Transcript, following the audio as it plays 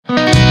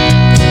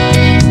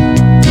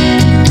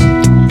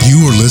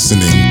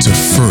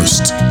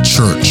First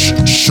Church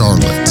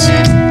Charlotte.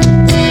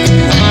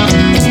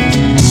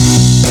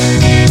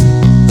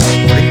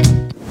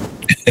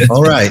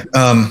 All right.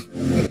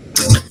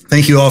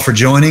 Thank you all for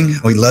joining.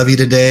 We love you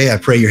today. I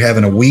pray you're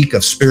having a week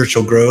of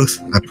spiritual growth.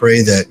 I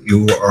pray that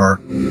you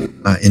are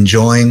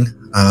enjoying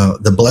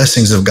the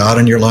blessings of God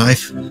in your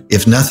life.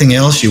 If nothing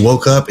else, you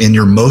woke up in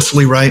your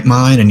mostly right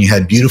mind and you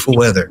had beautiful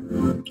weather.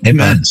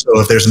 Amen. So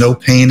if there's no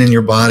pain in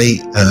your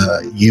body,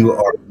 you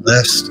are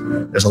blessed.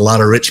 There's a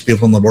lot of rich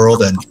people in the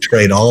world that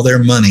trade all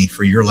their money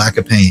for your lack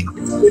of pain.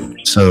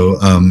 So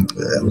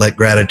let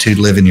gratitude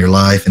live in your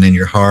life and in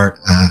your heart.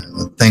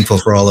 Thankful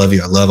for all of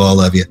you. I love all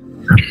of you.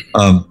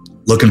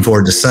 Looking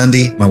forward to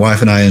Sunday. My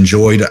wife and I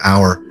enjoyed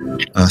our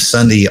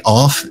Sunday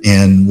off,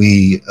 and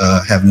we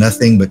have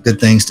nothing but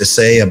good things to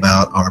say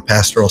about our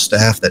pastoral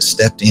staff that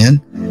stepped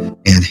in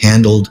and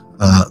handled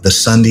the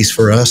Sundays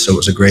for us. So it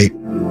was a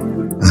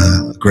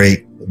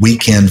great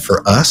weekend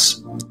for us.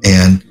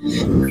 And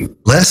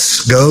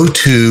let's go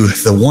to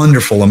the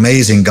wonderful,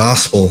 amazing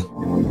Gospel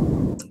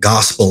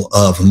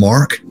of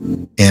Mark.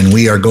 And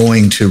we are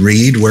going to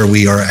read where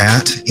we are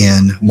at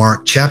in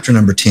Mark chapter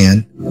number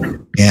 10.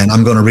 And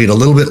I'm going to read a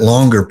little bit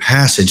longer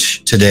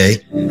passage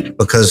today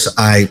because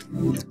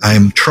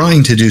I'm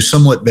trying to do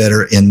somewhat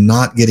better in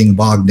not getting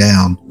bogged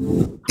down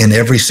in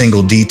every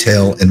single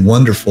detail and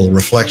wonderful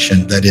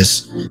reflection that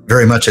is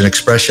very much an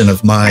expression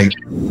of my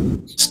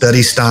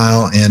study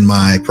style and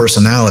my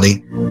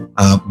personality,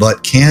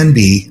 but can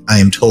be, I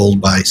am told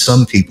by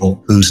some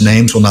people whose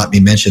names will not be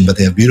mentioned, but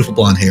they have beautiful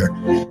blonde hair,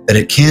 that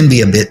it can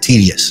be a bit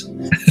tedious.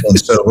 And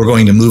so we're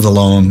going to move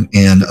along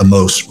in a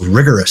most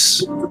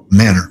rigorous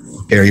manner.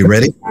 Okay, are you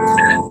ready?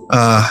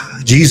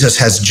 Jesus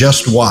has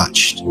just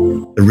watched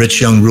the rich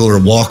young ruler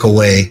walk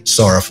away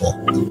sorrowful.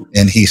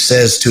 And he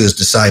says to his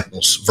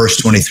disciples, verse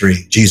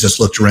 23, Jesus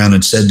looked around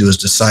and said to his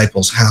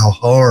disciples, "How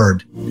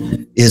hard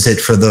is it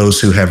for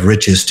those who have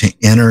riches to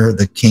enter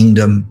the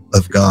kingdom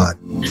of God?"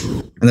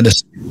 And the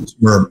disciples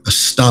were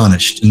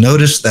astonished.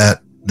 Notice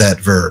that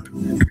verb.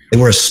 They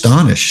were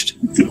astonished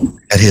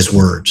at his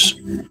words.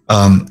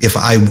 If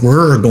I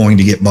were going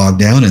to get bogged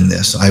down in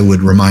this, I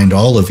would remind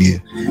all of you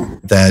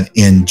that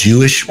in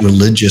Jewish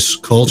religious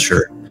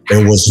culture,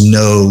 there was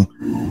no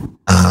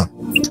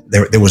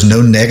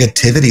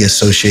negativity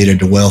associated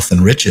to wealth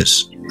and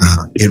riches.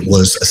 It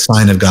was a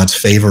sign of God's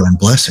favor and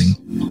blessing.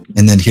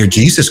 And then here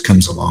Jesus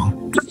comes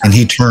along and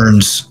he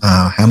turns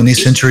how many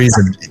centuries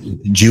of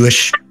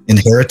Jewish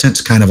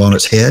inheritance kind of on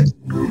its head,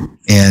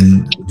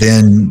 and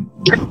then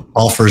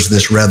offers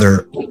this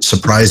rather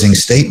surprising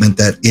statement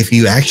that if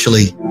you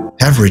actually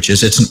have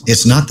riches,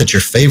 it's not that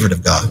you're favored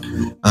of God.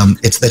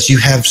 It's that you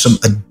have some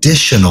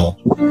additional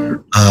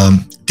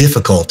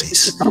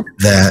difficulties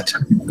that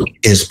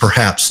is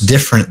perhaps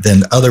different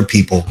than other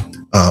people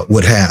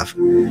would have.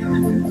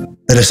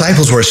 The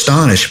disciples were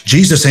astonished.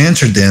 Jesus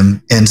answered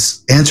them and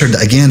answered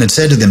again and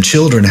said to them,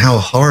 "Children, how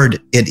hard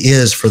it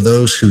is for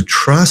those who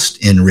trust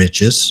in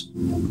riches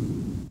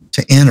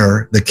to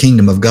enter the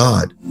kingdom of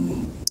God."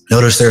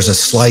 Notice there's a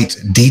slight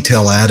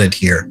detail added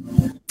here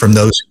from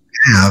those who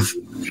have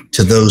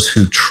to those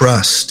who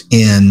trust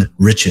in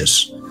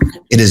riches.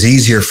 It is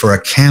easier for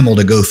a camel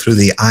to go through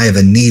the eye of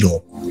a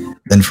needle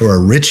than for a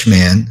rich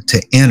man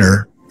to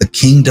enter the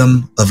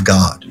kingdom of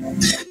God.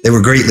 They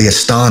were greatly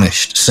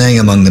astonished, saying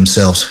among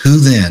themselves, "Who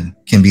then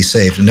can be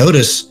saved?"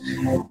 Notice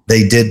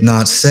they did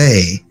not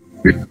say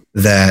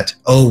that,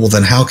 "Oh, well,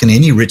 then how can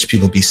any rich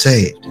people be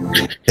saved?"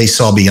 They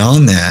saw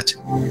beyond that,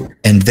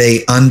 and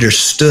they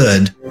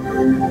understood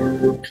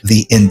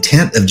the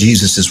intent of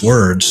Jesus's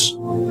words,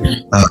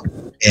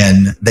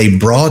 and they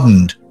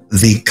broadened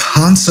the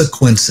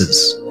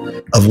consequences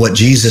of what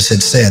Jesus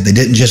had said. They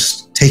didn't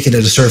just take it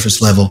at a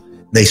surface level.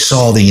 They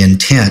saw the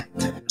intent.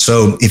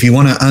 So if you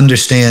want to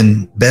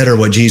understand better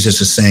what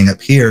Jesus is saying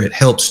up here, it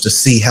helps to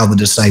see how the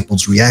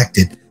disciples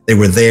reacted. They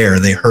were there.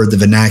 They heard the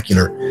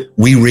vernacular.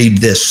 We read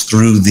this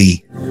through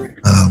the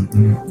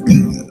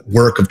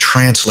work of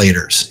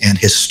translators and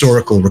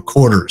historical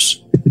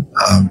recorders,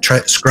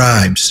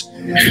 scribes.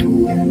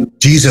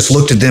 Jesus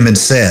looked at them and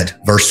said,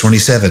 verse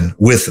 27,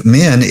 "With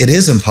men it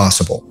is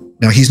impossible."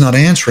 Now he's not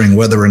answering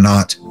whether or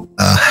not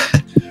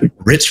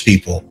rich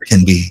people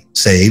can be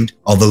saved,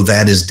 although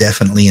that is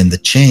definitely in the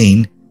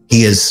chain.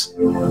 He is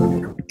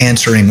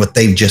answering what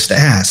they've just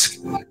asked.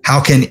 How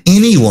can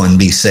anyone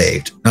be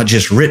saved? Not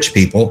just rich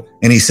people.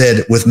 And he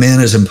said, with men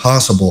is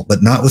impossible,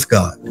 but not with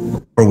God.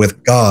 For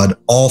with God,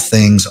 all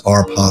things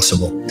are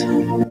possible.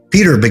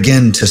 Peter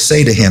began to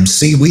say to him,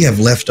 "See, we have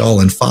left all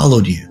and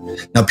followed you."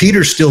 Now,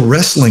 Peter's still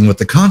wrestling with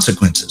the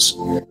consequences.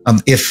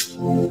 If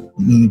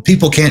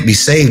people can't be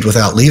saved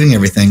without leaving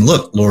everything,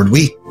 look, Lord,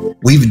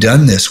 we've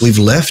done this. We've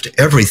left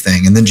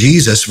everything. And then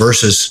Jesus,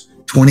 verses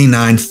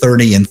 29,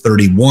 30, and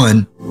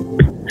 31,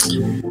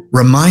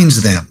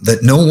 reminds them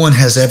that no one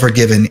has ever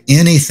given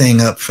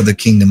anything up for the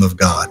kingdom of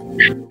God.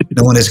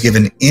 No one has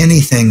given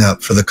anything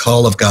up for the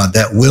call of God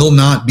that will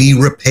not be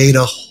repaid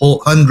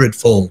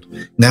 100-fold,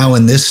 now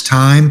in this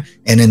time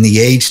and in the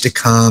age to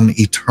come,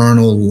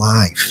 eternal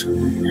life.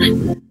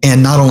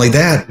 And not only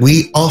that,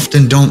 we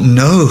often don't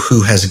know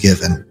who has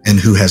given and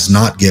who has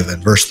not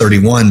given. Verse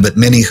 31, but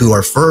many who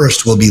are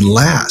first will be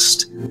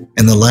last,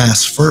 and the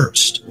last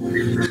first.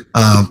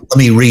 Let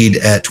me read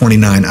at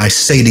 29. I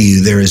say to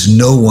you, there is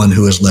no one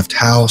who has left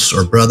house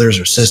or brothers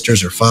or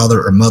sisters or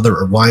father or mother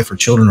or wife or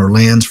children or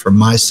lands for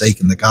my sake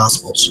in the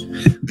Gospels,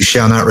 who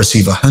shall not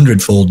receive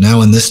 100-fold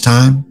now in this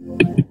time,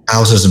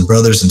 houses and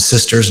brothers and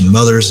sisters and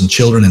mothers and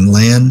children and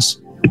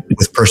lands,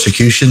 with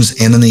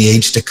persecutions, and in the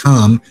age to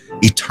come,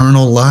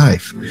 eternal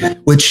life.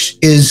 Which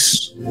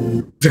is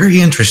very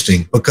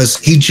interesting, because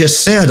he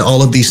just said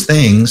all of these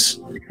things,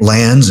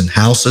 lands and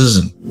houses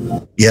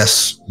and,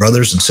 yes,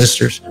 brothers and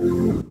sisters,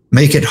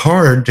 make it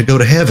hard to go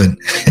to heaven.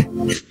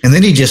 And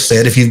then he just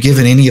said, if you've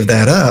given any of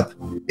that up,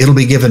 it'll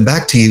be given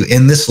back to you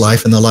in this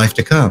life and the life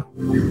to come.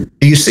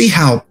 Do you see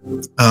how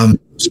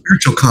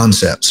spiritual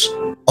concepts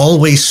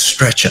always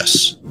stretch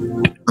us?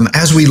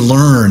 As we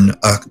learn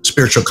a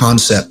spiritual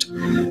concept,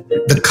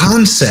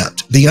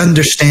 the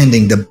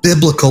understanding, the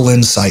biblical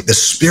insight, the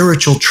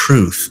spiritual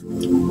truth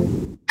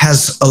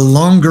has a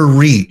longer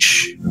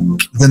reach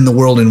than the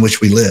world in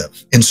which we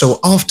live. And so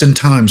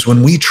oftentimes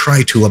when we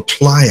try to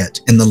apply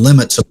it in the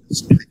limits of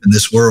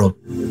this world,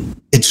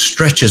 it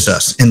stretches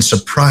us in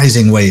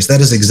surprising ways. That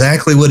is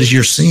exactly what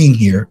you're seeing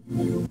here.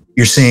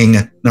 You're seeing,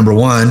 number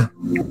one,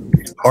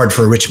 hard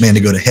for a rich man to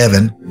go to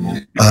heaven.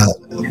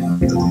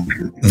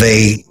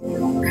 They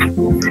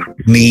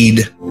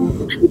need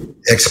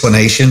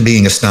explanation,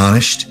 being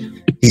astonished.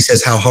 He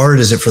says, how hard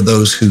is it for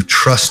those who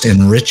trust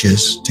in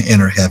riches to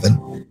enter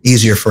heaven?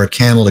 Easier for a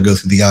camel to go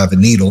through the eye of a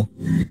needle.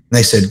 And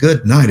they said,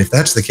 good night. If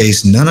that's the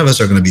case, none of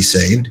us are going to be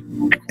saved.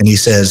 And he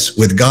says,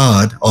 with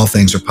God, all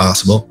things are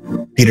possible.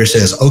 Peter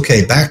says,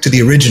 okay, back to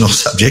the original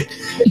subject.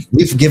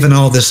 We've given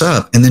all this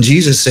up. And then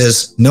Jesus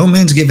says, no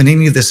man's given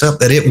any of this up,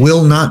 that it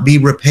will not be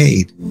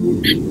repaid.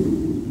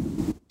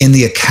 In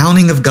the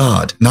accounting of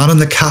God, not in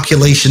the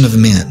calculation of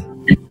men,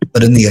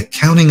 but in the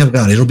accounting of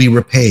God, it'll be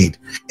repaid.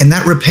 And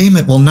that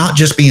repayment will not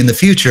just be in the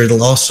future,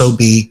 it'll also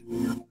be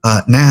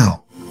now.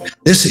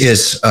 This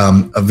is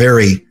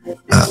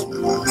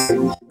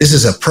this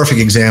is a perfect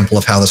example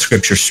of how the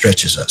scripture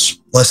stretches us.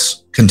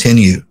 Let's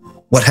continue.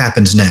 What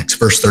happens next?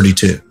 Verse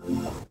 32.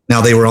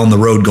 Now they were on the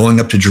road going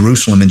up to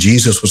Jerusalem, and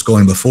Jesus was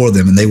going before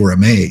them, and they were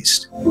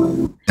amazed.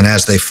 And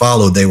as they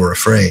followed, they were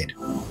afraid.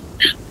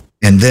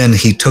 And then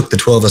he took the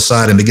 12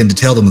 aside and began to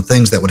tell them the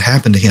things that would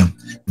happen to him.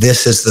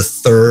 This is the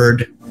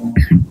third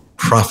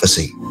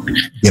prophecy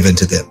given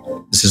to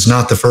them. This is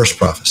not the first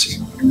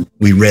prophecy.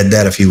 We read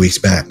that a few weeks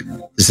back.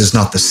 This is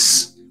not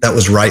that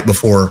was right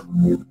before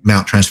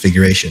Mount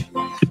Transfiguration.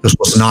 This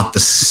was not the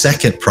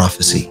second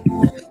prophecy.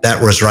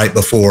 That was right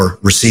before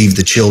receive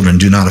the children,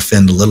 do not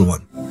offend the little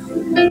one.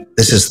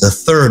 This is the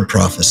third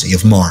prophecy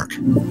of Mark.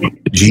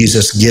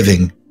 Jesus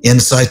giving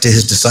insight to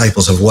his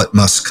disciples of what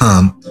must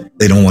come.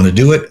 They don't want to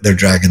do it. They're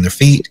dragging their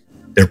feet.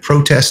 They're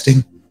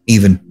protesting.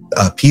 Even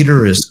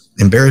Peter is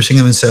embarrassing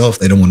himself.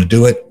 They don't want to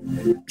do it.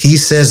 He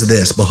says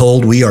this,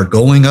 behold, we are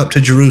going up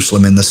to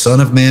Jerusalem, and the Son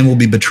of Man will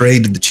be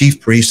betrayed to the chief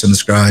priests and the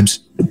scribes,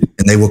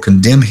 and they will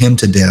condemn him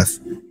to death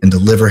and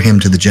deliver him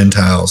to the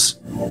Gentiles.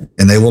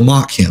 And they will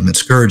mock him and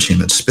scourge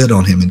him and spit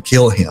on him and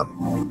kill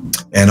him.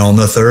 And on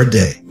the third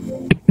day,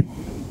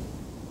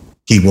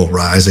 he will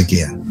rise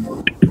again.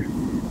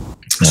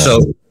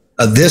 So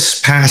this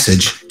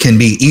passage can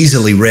be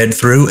easily read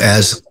through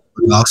as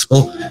the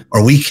gospel,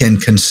 or we can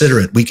consider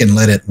it. We can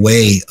let it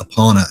weigh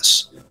upon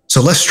us.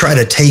 So let's try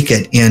to take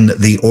it in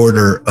the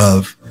order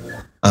of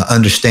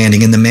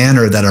understanding, in the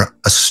manner that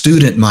a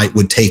student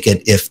would take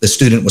it if the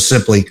student was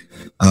simply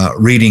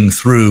reading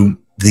through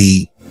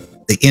the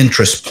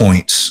interest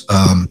points,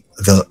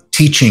 the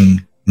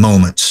teaching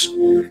moments.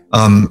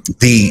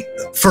 The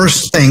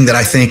first thing that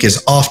I think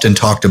is often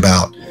talked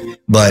about,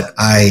 but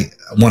I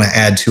want to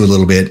add to a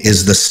little bit,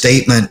 is the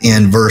statement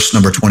in verse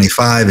number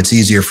 25. It's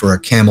easier for a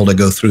camel to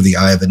go through the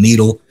eye of a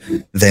needle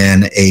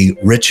than a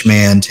rich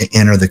man to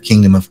enter the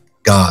kingdom of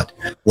God.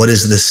 What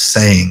is this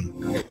saying?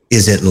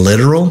 Is it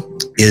literal?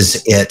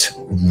 Is it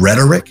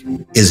rhetoric?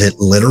 Is it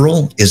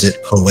literal? Is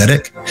it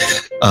poetic?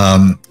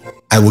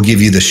 I will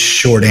give you the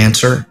short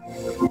answer.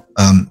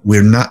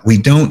 We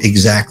don't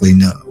exactly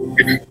know.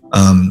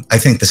 I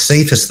think the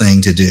safest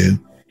thing to do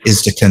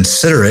is to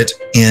consider it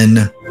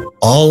in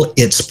all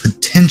its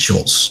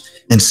potentials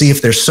and see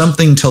if there's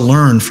something to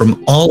learn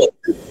from all of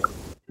it,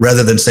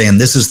 rather than saying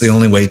this is the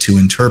only way to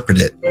interpret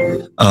it.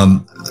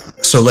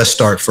 So let's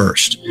start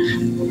first.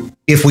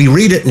 If we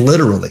read it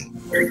literally,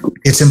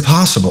 it's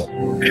impossible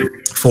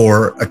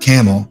for a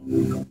camel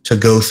to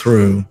go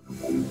through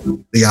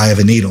the eye of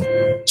a needle.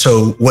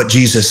 So what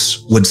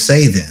Jesus would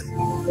say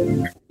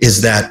then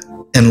is that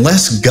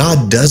unless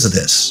God does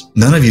this,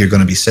 none of you are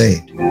going to be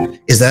saved.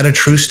 Is that a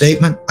true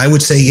statement? I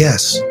would say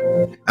yes.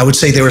 I would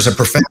say there is a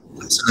profound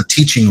lesson of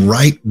teaching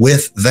right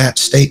with that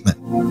statement.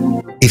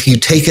 If you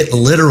take it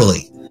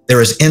literally,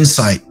 there is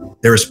insight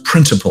there is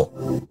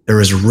principle, there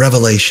is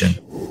revelation.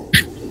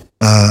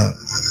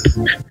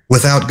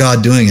 Without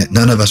God doing it,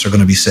 none of us are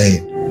going to be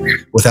saved.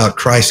 Without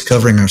Christ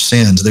covering our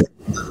sins, there's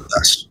none of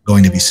us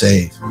going to be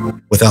saved.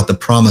 Without the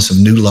promise of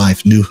new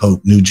life, new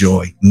hope, new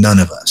joy, none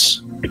of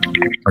us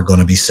are going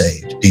to be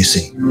saved. Do you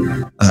see?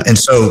 And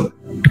so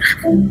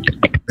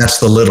that's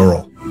the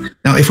literal.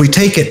 Now, if we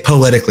take it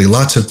poetically,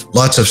 lots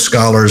of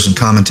scholars and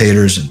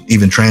commentators and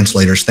even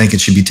translators think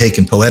it should be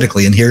taken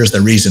poetically, and here's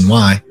the reason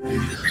why.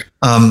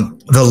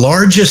 The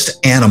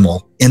largest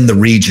animal in the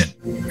region,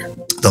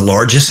 the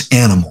largest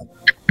animal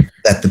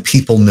that the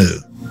people knew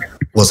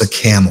was a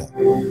camel.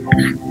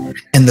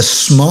 And the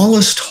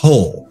smallest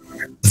hole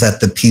that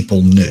the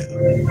people knew,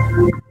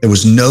 there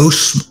was no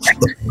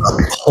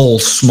hole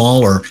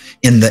smaller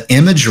in the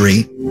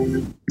imagery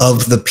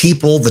of the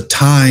people, the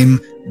time,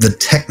 the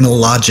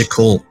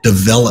technological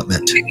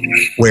development,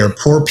 where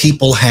poor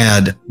people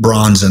had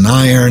bronze and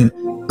iron,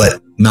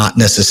 but not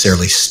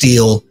necessarily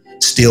steel.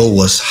 Steel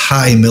was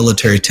high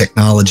military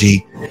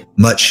technology,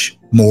 much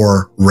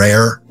more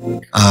rare,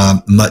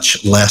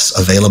 much less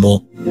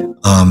available.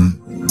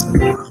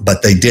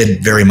 But they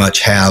did very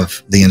much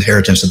have the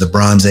inheritance of the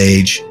Bronze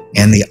Age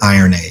and the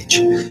Iron Age.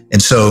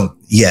 And so,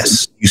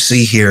 yes, you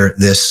see here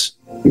this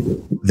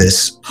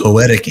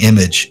poetic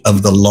image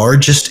of the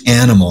largest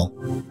animal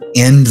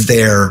in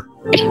their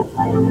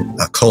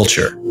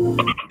culture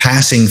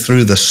passing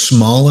through the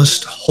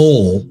smallest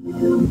hole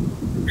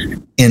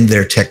in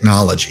their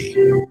technology,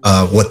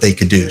 what they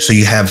could do. So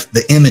you have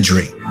the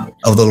imagery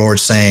of the Lord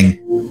saying,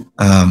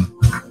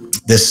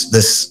 this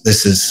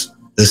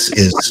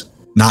is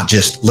not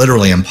just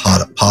literally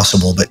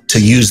impossible, but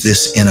to use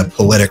this in a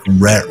poetic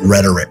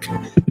rhetoric.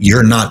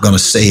 You're not going to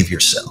save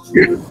yourself.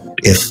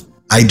 If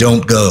I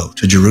don't go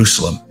to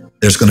Jerusalem,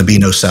 there's going to be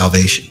no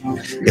salvation.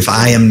 If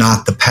I am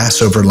not the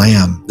Passover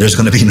lamb, there's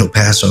going to be no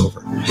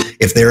Passover.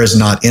 If there is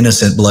not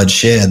innocent blood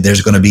shed,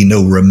 there's going to be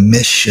no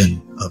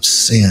remission of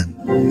sin.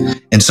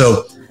 And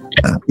so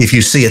if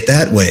you see it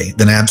that way,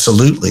 then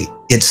absolutely,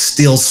 it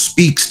still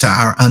speaks to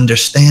our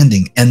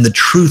understanding, and the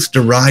truth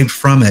derived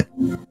from it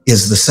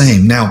is the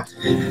same. Now,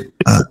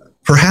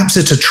 perhaps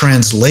it's a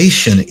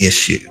translation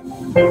issue.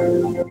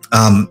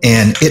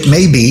 And it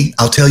may be,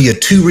 I'll tell you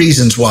two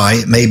reasons why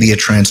it may be a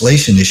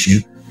translation issue.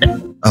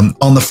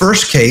 On the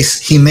first case,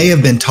 he may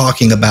have been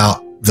talking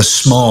about the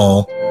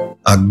small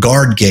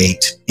guard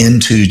gate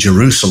into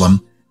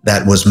Jerusalem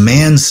that was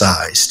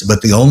man-sized,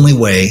 but the only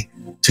way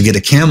to get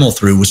a camel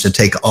through was to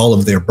take all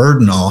of their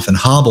burden off and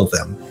hobble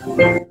them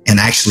and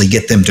actually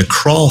get them to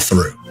crawl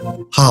through,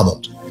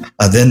 hobbled.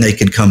 Then they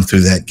could come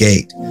through that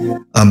gate.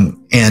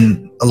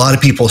 And a lot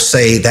of people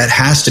say that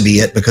has to be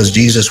it because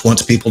Jesus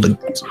wants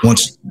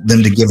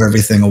them to give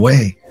everything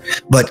away.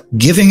 But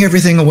giving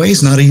everything away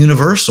is not a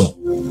universal.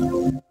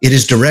 It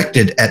is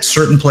directed at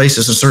certain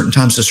places at certain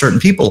times to certain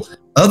people.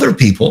 Other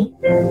people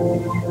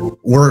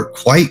were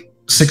quite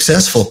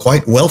successful,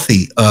 quite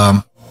wealthy.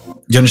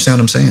 You understand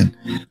what I'm saying?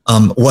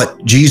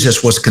 What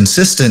Jesus was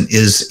consistent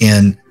is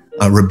in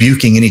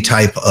rebuking any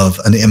type of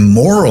an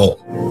immoral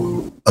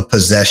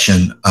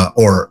possession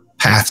or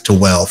path to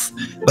wealth.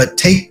 But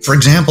take, for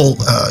example,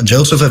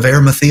 Joseph of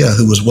Arimathea,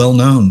 who was well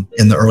known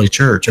in the early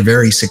church, a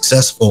very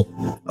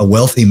successful, a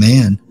wealthy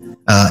man.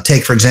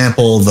 Take, for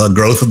example, the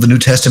growth of the New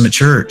Testament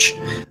church.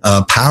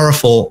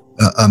 Powerful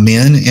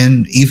men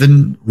and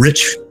even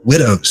rich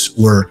widows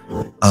were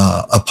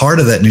a part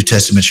of that New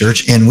Testament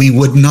church, and we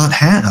would not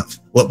have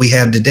what we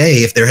have today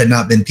if there had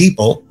not been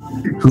people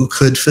who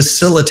could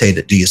facilitate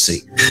it. Do you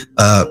see?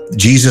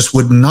 Jesus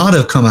would not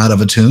have come out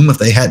of a tomb if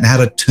they hadn't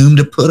had a tomb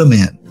to put him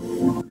in.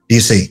 Do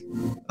you see?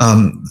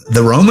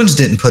 The Romans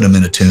didn't put him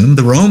in a tomb.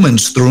 The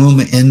Romans threw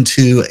him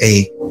into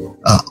a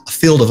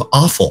field of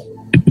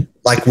offal,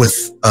 like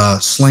with a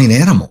slain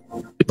animal,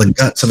 the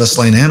guts of a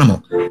slain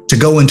animal. To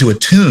go into a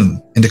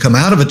tomb and to come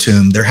out of a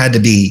tomb, there had to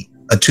be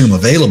a tomb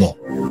available.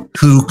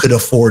 Who could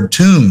afford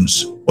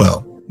tombs?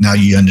 Well, now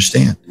you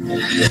understand.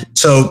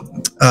 So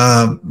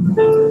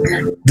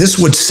this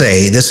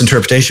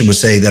interpretation would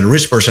say that a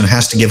rich person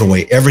has to give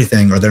away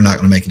everything or they're not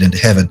going to make it into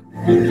heaven.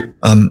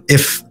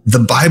 If the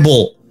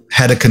Bible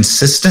had a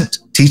consistent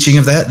teaching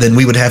of that, then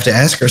we would have to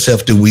ask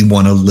ourselves, do we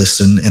want to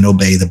listen and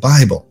obey the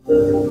Bible?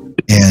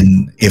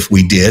 And if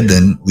we did,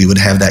 then we would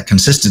have that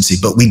consistency.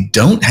 But we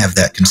don't have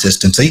that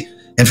consistency.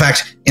 In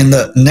fact, in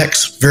the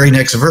very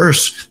next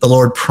verse, the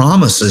Lord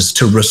promises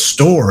to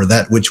restore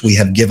that which we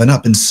have given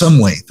up in some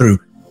way through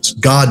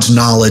God's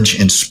knowledge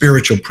and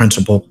spiritual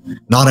principle,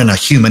 not in a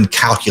human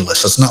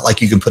calculus. It's not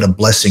like you can put a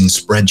blessing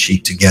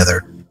spreadsheet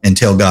together and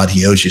tell God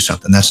he owes you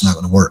something. That's not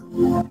going to work.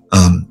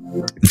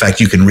 In fact,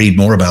 you can read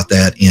more about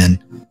that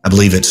in, I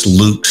believe it's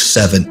Luke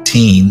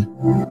 17,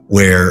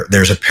 where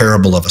there's a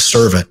parable of a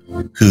servant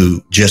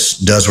who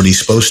just does what he's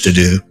supposed to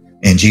do.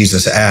 And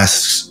Jesus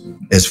asks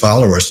his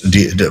followers,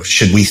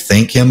 should we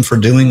thank him for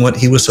doing what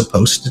he was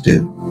supposed to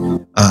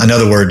do? In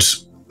other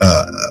words,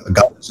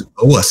 God doesn't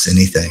owe us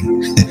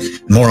anything.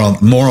 more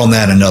on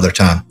that another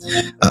time.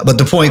 But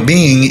the point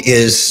being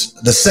is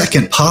the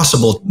second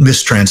possible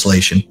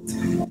mistranslation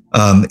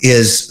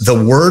is the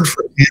word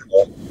for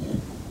camel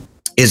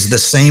is the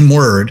same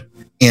word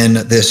in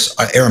this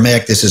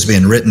Aramaic this is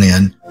being written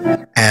in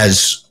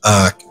as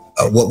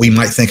what we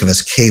might think of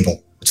as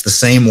cable. It's the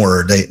same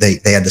word. They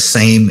had the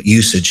same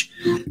usage.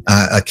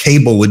 A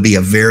cable would be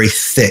a very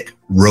thick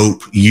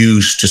rope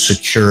used to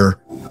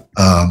secure,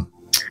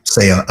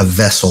 say, a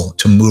vessel,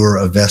 to moor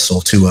a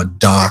vessel to a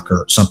dock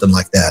or something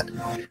like that.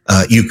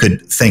 You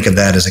could think of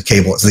that as a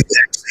cable. It's the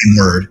exact same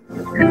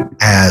word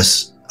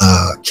as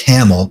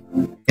camel,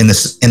 in the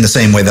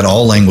same way that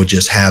all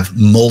languages have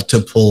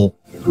multiple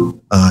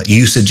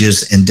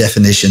usages and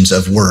definitions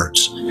of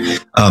words.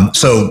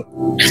 So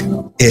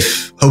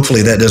if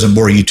hopefully that doesn't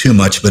bore you too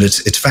much, but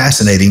it's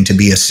fascinating to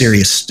be a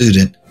serious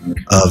student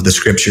of the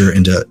scripture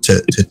and to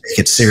take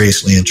it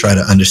seriously and try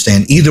to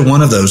understand. Either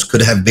one of those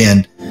could have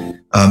been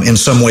in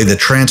some way the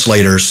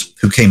translators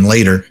who came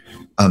later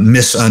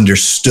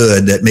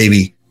misunderstood that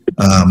maybe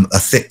a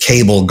thick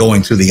cable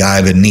going through the eye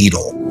of a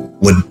needle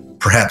would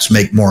perhaps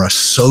make more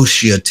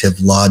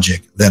associative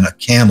logic than a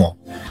camel.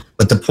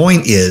 But the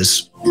point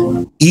is,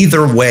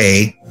 either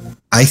way,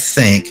 I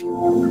think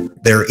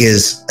there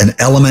is an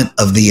element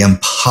of the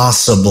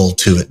impossible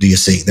to it. Do you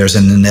see? There's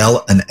an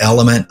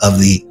element of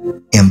the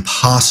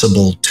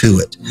impossible to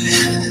it.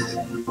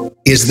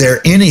 Is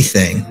there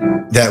anything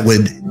that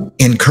would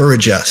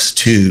encourage us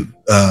to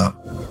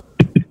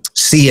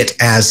see it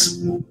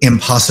as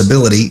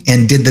impossibility?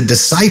 And did the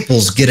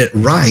disciples get it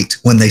right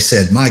when they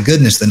said, my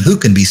goodness, then who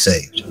can be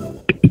saved?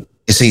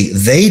 You see,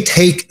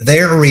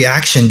 their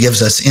reaction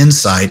gives us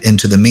insight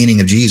into the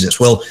meaning of Jesus.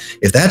 Well,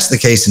 if that's the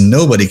case,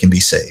 nobody can be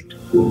saved.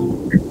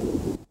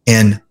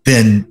 And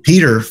then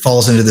Peter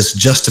falls into this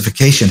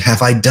justification.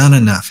 Have I done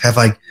enough? Have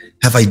I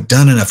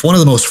done enough? One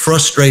of the most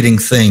frustrating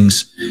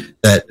things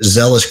that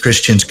zealous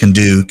Christians can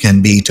do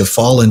can be to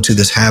fall into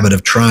this habit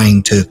of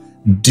trying to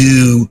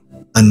do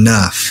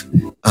enough.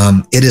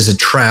 It is a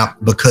trap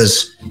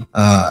because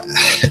I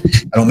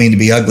don't mean to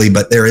be ugly,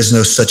 but there is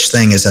no such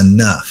thing as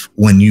enough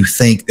when you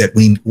think that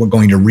we're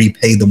going to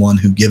repay the one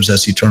who gives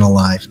us eternal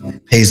life,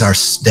 pays our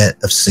debt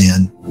of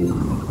sin,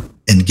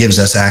 and gives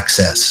us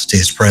access to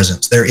his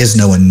presence. There is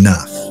no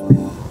enough.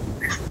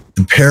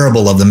 The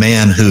parable of the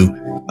man who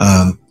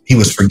he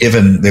was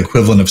forgiven the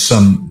equivalent of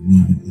some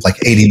like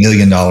 $80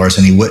 million,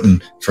 and he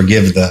wouldn't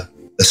forgive the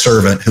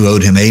servant who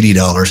owed him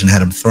 $80 and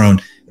had him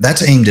thrown.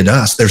 That's aimed at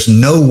us. There's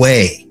no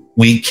way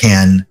we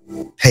can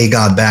pay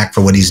God back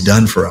for what he's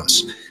done for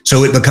us.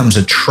 So it becomes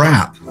a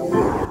trap.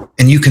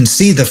 And you can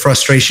see the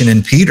frustration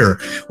in Peter.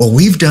 Well,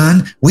 we've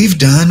given,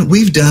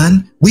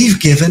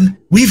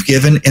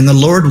 and the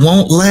Lord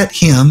won't let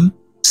him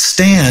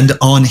stand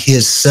on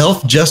his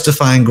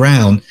self-justifying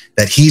ground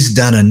that he's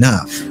done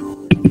enough.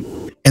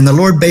 And the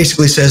Lord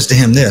basically says to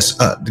him this,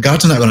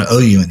 God's not going to owe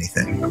you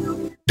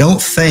anything.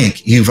 Don't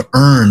think you've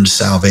earned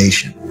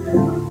salvation.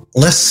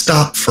 Let's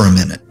stop for a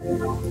minute.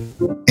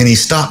 And he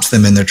stops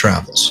them in their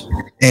travels.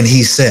 And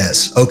he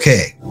says,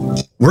 okay,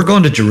 we're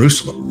going to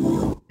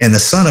Jerusalem, and the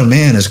Son of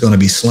Man is going to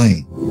be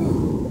slain,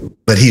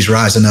 but he's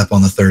rising up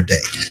on the third day.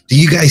 Do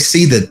you guys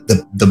see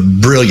the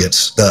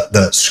brilliance,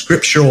 the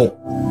scriptural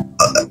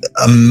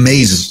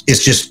amazes?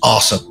 It's just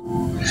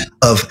awesome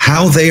of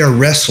how they are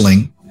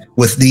wrestling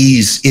with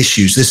these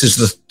issues. This is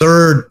the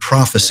third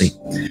prophecy.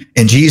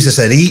 And Jesus,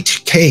 at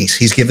each case,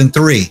 he's given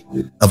three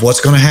of what's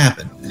going to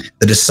happen.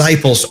 The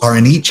disciples are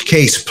in each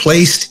case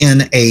placed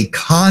in a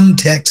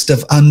context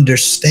of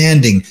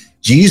understanding.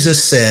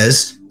 Jesus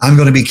says, I'm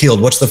going to be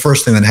killed. What's the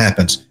first thing that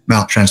happens?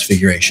 Mount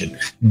Transfiguration.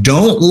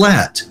 Don't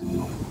let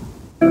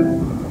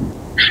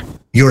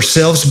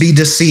yourselves be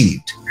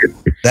deceived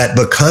that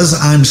because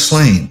I'm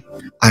slain,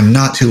 I'm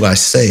not who I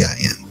say I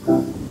am.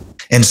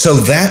 And so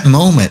that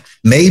moment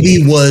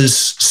maybe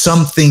was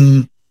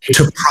something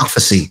to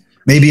prophecy.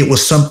 Maybe it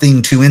was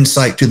something to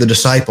insight to the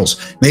disciples.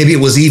 Maybe it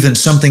was even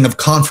something of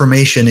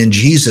confirmation in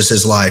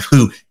Jesus's life,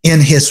 who in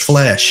his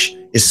flesh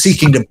is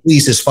seeking to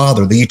please his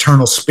Father, the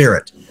eternal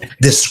Spirit.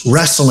 This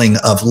wrestling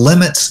of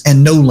limits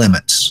and no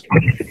limits.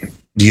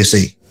 Do you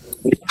see?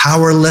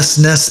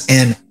 Powerlessness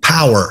and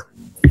power.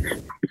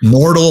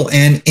 Mortal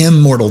and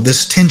immortal.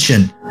 This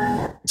tension.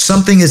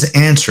 Something is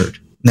answered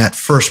in that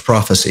first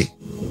prophecy.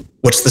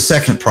 What's the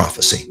second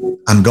prophecy?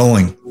 I'm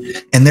going.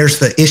 And there's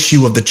the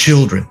issue of the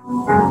children.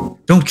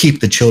 Don't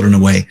keep the children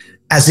away,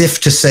 as if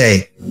to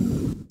say,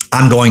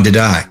 I'm going to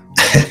die.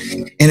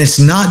 And it's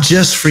not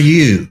just for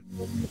you.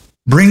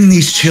 Bring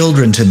these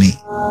children to me.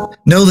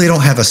 No, they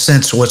don't have a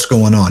sense of what's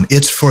going on.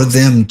 It's for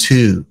them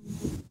too.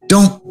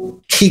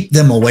 Don't keep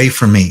them away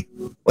from me.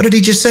 What did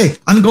he just say?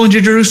 I'm going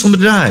to Jerusalem to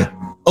die.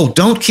 Oh,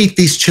 don't keep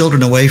these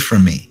children away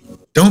from me.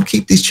 Don't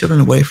keep these children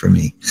away from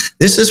me.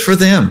 This is for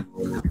them.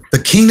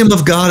 The kingdom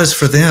of God is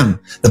for them.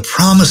 The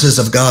promises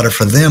of God are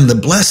for them. The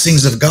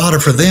blessings of God are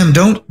for them.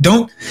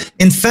 Don't.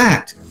 In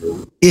fact,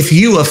 if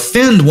you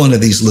offend one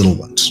of these little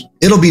ones,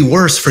 it'll be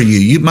worse for you.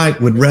 You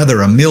would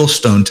rather a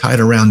millstone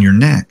tied around your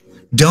neck.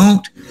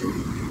 Don't.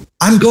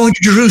 I'm going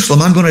to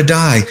Jerusalem. I'm going to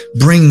die.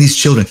 Bring these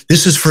children.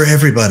 This is for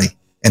everybody.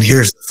 And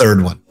here's the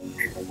third one.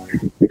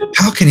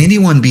 How can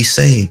anyone be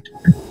saved?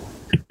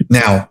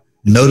 Now,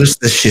 notice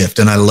the shift,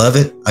 and I love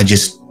it.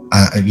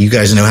 You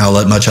guys know how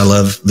much I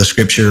love the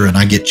scripture, and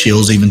I get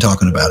chills even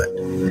talking about it.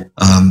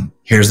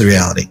 Here's the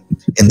reality.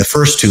 In the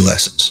first two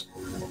lessons,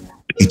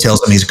 he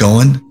tells them he's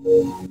going,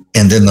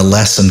 and then the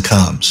lesson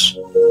comes.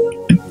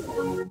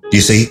 Do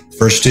you see?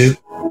 First two?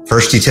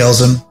 First he tells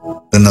them,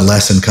 then the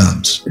lesson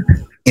comes.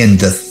 In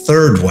the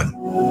third one,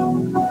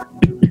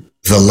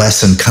 the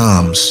lesson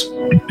comes,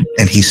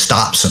 and he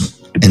stops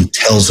them and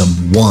tells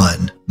them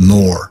one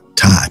more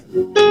time.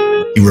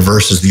 He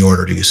reverses the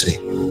order, do you see?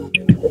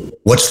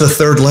 What's the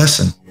third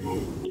lesson?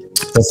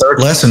 The third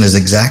lesson is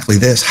exactly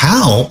this.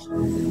 How?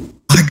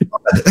 My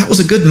God, that was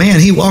a good man.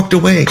 He walked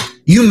away.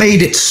 You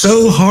made it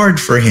so hard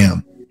for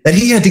him that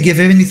he had to give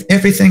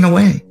everything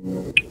away.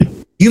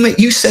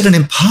 You set an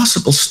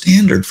impossible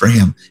standard for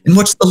him. And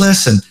what's the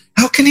lesson?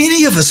 How can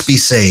any of us be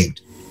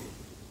saved?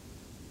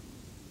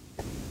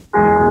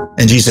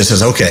 And Jesus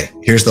says, okay,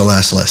 here's the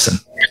last lesson.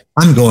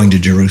 I'm going to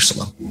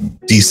Jerusalem.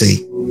 Do you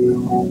see?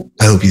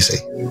 I hope you see.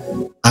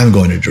 I'm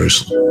going to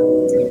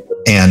Jerusalem.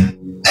 And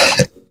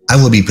I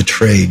will be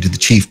betrayed to the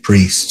chief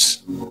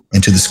priests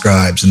and to the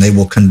scribes, and they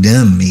will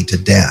condemn me to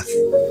death.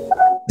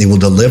 They will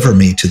deliver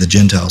me to the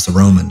Gentiles, the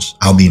Romans.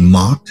 I'll be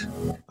mocked.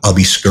 I'll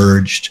be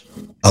scourged.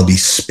 I'll be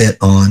spit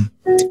on,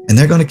 and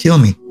they're going to kill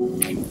me.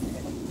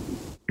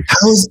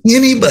 How is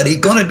anybody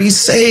going to be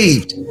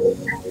saved?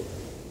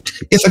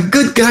 If a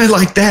good guy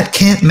like that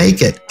can't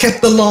make it,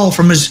 kept the law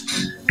from his...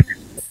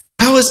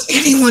 How is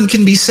anyone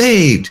can be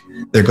saved?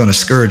 They're going to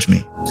scourge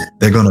me.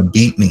 They're going to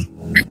beat me.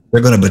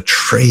 They're going to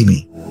betray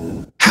me.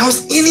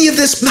 How's any of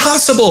this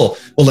possible?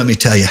 Well, let me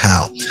tell you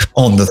how.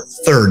 On the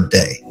third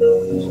day,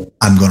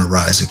 I'm going to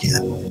rise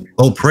again.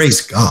 Oh,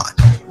 praise God.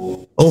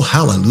 Oh,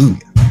 hallelujah.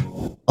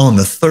 On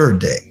the third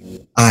day,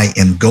 I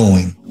am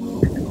going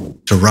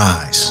to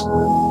rise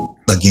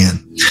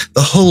again.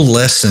 The whole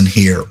lesson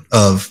here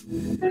of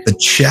the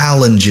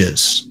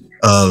challenges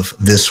of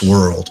this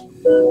world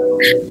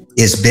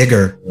is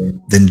bigger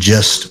than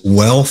just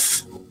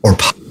wealth or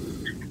poverty.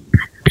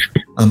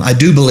 I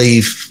do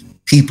believe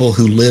people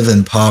who live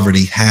in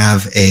poverty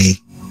have the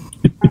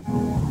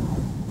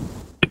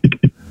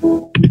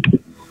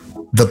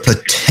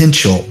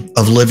potential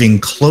of living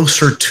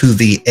closer to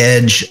the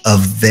edge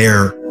of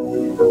their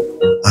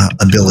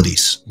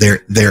abilities. They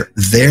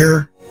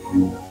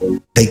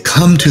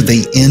come to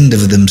the end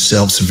of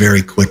themselves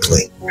very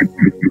quickly.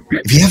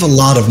 If you have a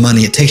lot of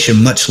money, it takes you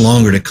much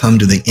longer to come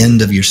to the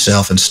end of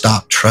yourself and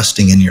stop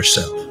trusting in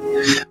yourself.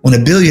 When a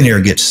billionaire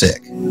gets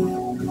sick,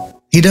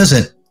 he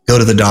doesn't go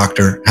to the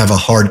doctor, have a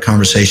hard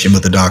conversation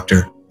with the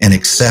doctor, and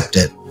accept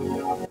it.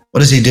 What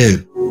does he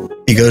do?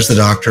 He goes to the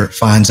doctor,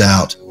 finds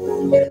out,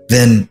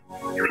 then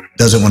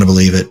doesn't want to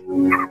believe it,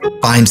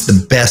 finds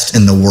the best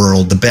in the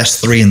world, the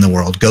best three in the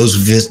world,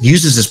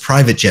 uses his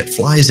private jet,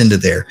 flies into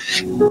there,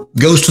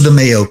 goes to the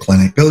Mayo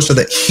Clinic, goes to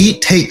that. He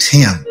takes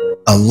him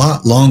a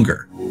lot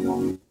longer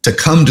to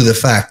come to the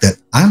fact that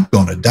I'm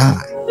going to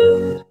die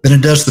than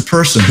it does the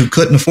person who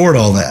couldn't afford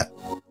all that.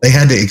 They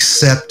had to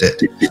accept it.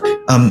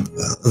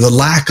 The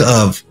lack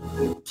of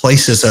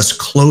places us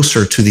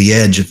closer to the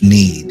edge of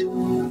need.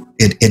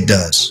 It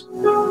does.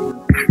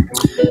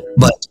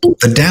 But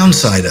the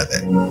downside of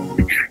it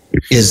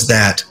is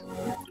that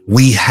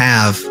we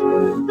have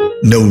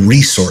no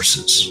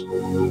resources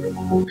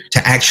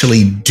to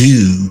actually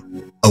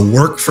do a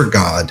work for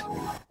God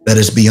that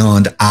is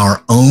beyond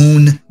our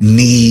own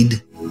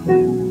need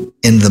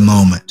in the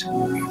moment.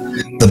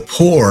 The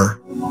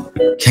poor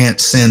can't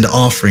send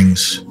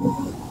offerings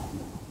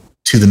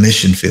to the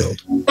mission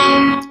field.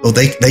 Well,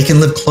 they can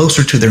live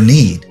closer to their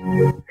need,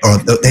 or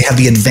they have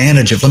the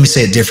advantage of, let me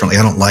say it differently,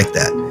 I don't like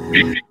that.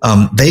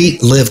 They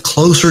live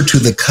closer to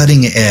the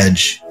cutting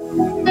edge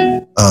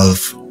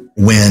of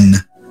when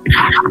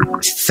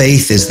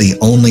faith is the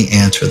only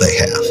answer they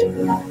have.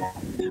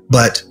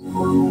 But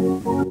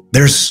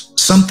there's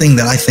something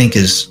that I think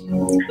is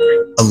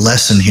a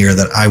lesson here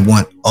that I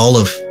want all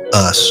of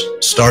us,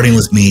 starting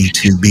with me,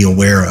 to be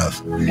aware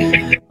of.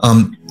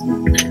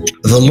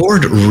 The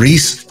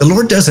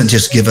Lord doesn't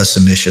just give us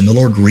a mission. The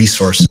Lord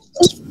resources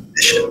us for the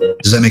mission.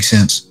 Does that make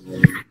sense?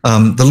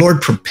 The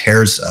Lord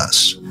prepares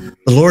us.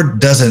 The Lord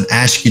doesn't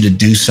ask you to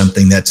do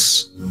something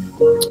that's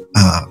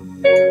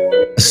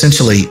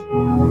essentially,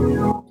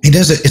 it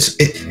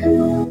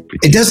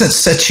doesn't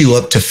set you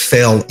up to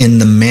fail in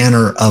the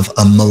manner of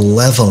a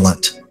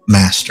malevolent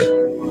master.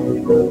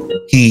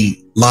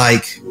 He,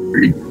 like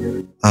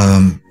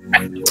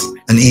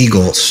an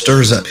eagle,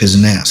 stirs up his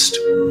nest.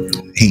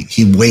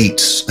 He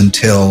waits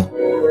until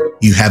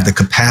you have the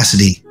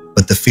capacity,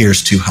 but the fear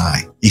is too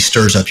high. He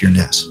stirs up your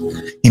nest.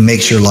 He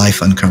makes your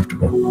life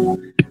uncomfortable.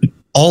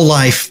 All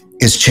life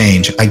is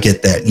change. I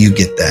get that. You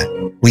get that.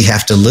 We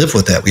have to live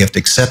with that. We have to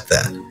accept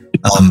that.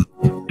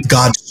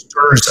 God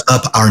stirs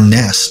up our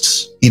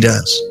nests. He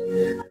does.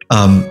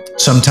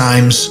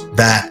 Sometimes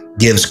that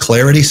gives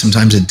clarity.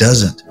 Sometimes it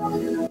doesn't.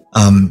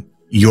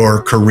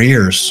 Your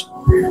careers,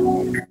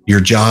 your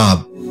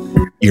job,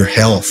 your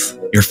health,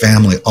 your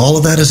family, all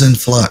of that is in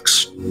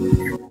flux.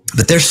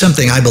 But there's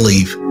something I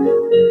believe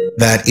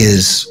that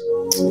is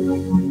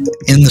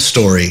in the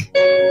story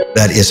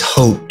that is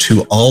hope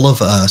to all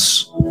of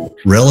us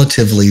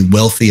relatively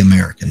wealthy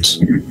Americans.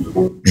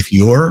 If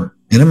you're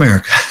in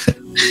America,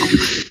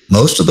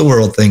 most of the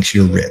world thinks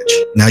you're rich.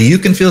 Now you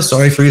can feel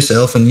sorry for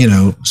yourself and,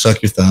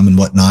 suck your thumb and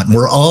whatnot. And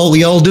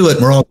we all do it.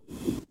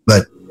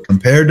 But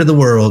compared to the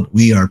world,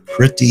 we are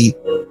pretty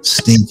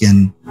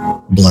stinking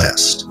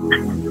blessed.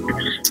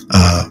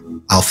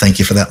 I'll thank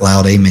you for that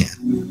loud amen.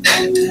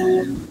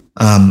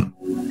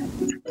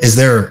 Is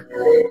there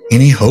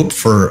any hope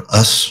for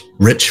us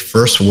rich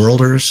first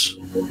worlders?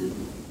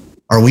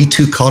 Are we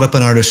too caught up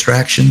in our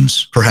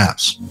distractions?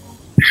 Perhaps.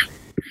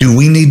 Do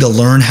we need to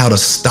learn how to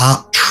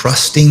stop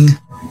trusting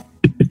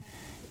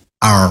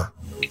our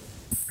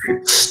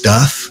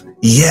stuff?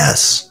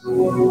 Yes.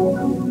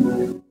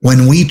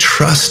 When we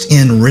trust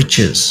in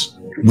riches,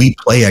 we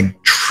play a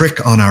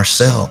trick on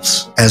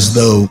ourselves as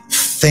though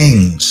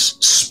things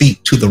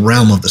speak to the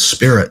realm of the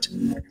spirit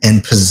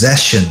and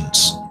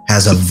possessions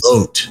has a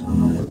vote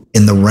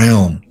in the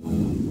realm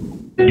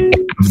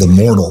of the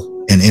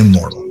mortal and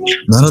immortal.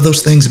 None of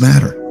those things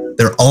matter.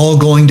 They're all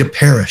going to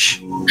perish.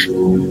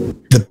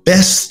 The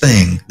best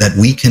thing that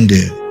we can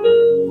do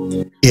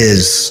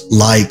is,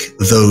 like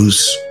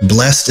those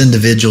blessed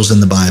individuals in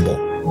the Bible,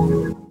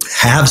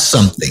 have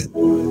something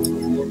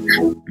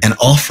and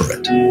offer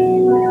it.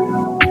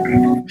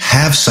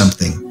 Have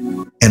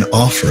something and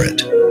offer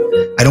it.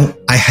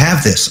 I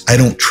have this. I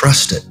don't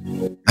trust it.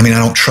 I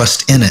don't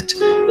trust in it.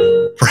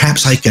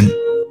 Perhaps I can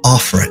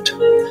offer it.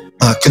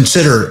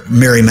 Consider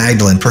Mary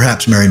Magdalene.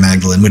 Perhaps Mary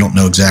Magdalene. We don't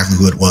know exactly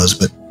who it was,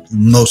 but a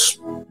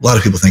lot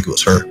of people think it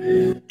was her.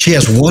 She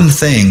has one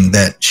thing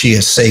that she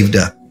has saved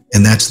up,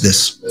 and that's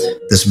this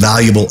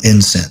valuable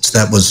incense.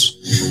 That was,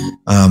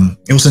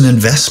 it was an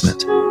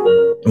investment.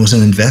 It was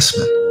an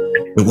investment.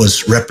 It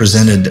was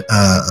represented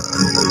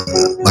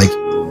like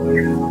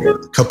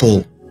a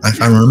couple,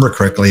 if I remember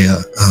correctly,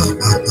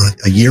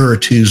 a year or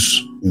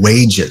two's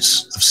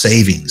wages of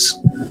savings.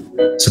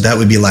 So that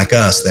would be like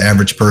us. The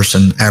average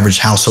person, average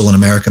household in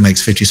America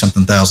makes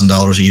 $50-something thousand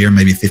a year,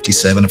 maybe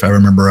 57 if I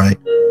remember right.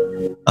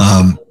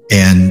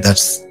 And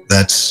that's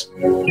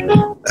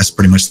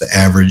pretty much the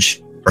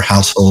average for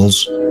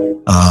households.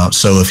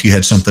 So if you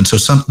had something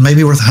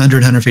maybe worth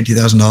 $100,000,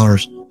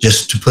 $150,000,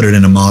 just to put it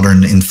in a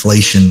modern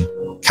inflation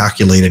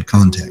calculated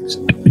context.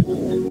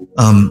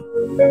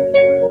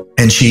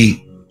 And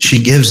she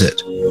gives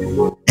it.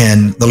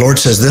 And the Lord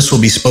says this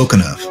will be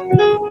spoken of,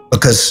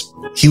 because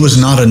he was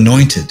not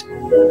anointed,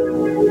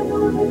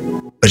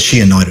 but she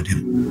anointed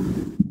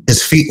him.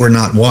 His feet were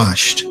not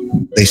washed.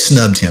 They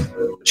snubbed him.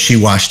 She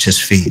washed his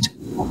feet.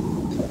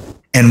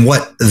 And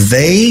what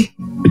they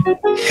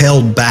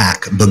held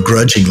back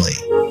begrudgingly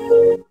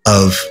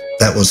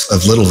that was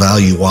of little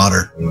value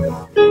water,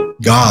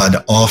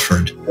 God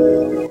offered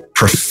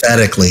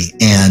prophetically,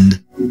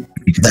 and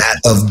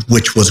that of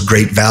which was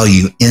great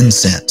value,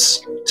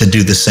 incense, to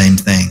do the same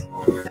thing.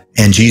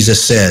 And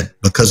Jesus said,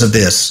 because of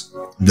this,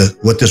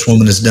 what this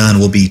woman has done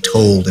will be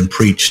told and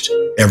preached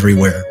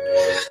everywhere.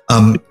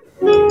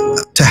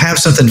 To have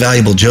something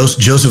valuable,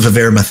 Joseph of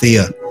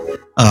Arimathea,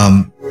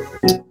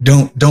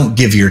 don't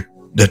give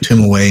the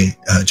tomb away,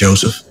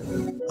 Joseph.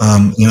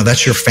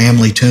 That's your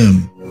family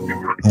tomb.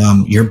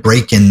 You're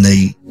breaking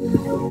the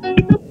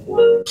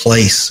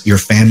place, your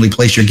family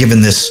place. You're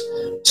giving this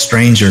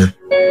stranger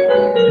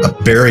a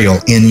burial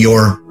in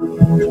your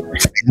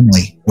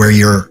family, where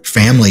your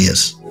family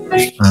is,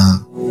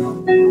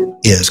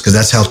 because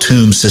that's how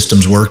tomb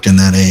systems worked in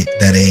that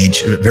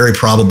age. Very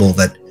probable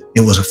that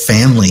it was a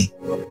family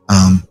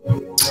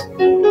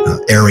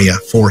area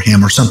for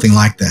him or something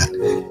like that.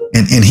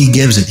 And he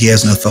gives it. He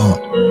has no thought.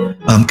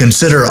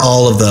 Consider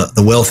all of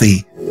the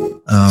wealthy,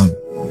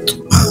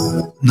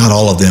 not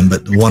all of them,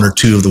 but one or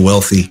two of the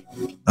wealthy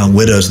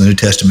widows in the New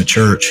Testament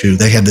church, who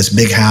they had this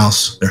big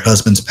house, their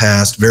husbands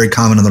passed, very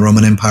common in the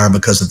Roman Empire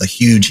because of the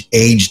huge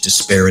age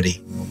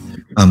disparity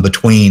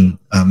between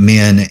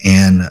men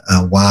and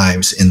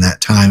wives in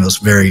that time. It was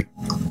very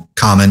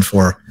common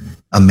for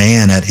a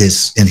man in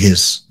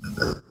his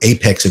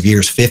apex of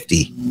years,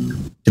 50,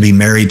 to be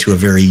married to a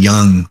very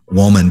young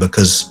woman,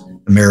 because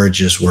the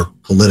marriages were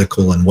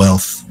political and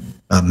wealth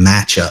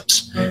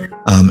matchups.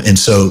 And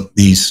so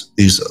these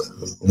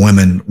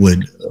women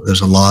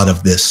there's a lot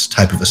of this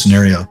type of a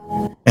scenario.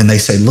 And they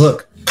say,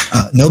 look,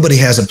 nobody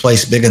has a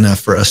place big enough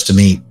for us to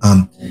meet.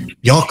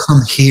 Y'all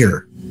come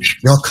here.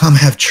 Y'all come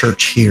have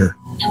church here.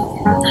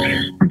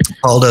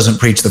 Paul doesn't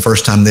preach the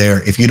first time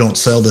there. If you don't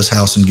sell this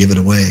house and give it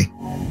away,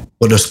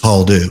 what does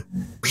Paul do?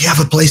 We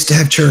have a place to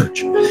have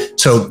church.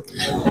 So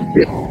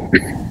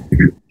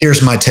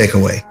here's my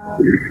takeaway.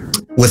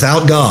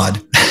 Without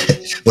God,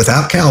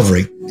 without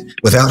Calvary,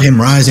 without him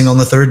rising on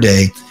the third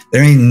day,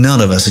 there ain't none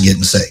of us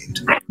getting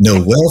saved.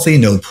 No wealthy,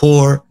 no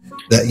poor.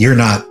 That you're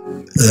not.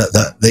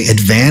 The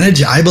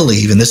advantage, I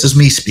believe, and this is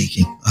me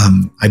speaking,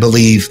 I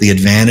believe the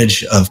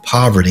advantage of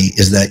poverty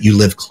is that you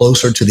live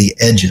closer to the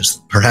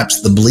edges,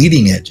 perhaps the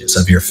bleeding edges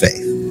of your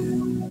faith.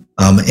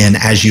 And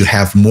as you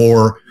have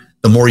more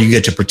the more you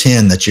get to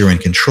pretend that you're in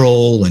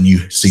control and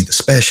you see the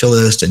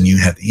specialist and you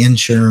have the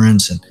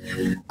insurance and,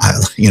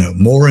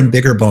 more and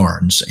bigger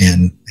barns,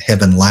 and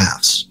heaven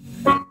laughs.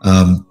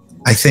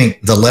 I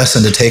think the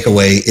lesson to take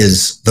away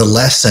is the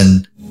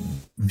lesson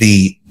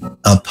the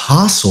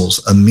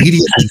apostles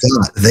immediately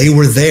got. They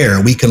were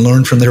there. We can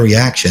learn from their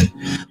reaction.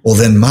 Well,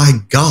 then, my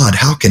God,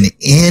 how can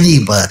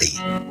anybody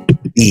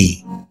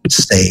be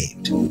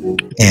saved?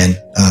 And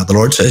the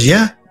Lord says,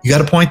 yeah, you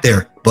got a point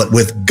there. But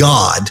with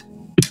God,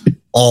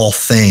 all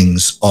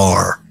things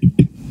are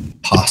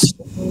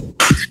possible.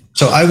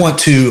 So I want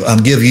to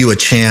give you a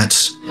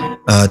chance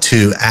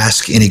to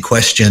ask any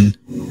question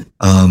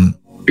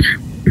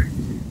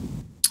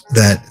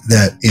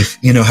that if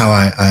you know how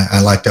I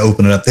like to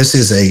open it up. This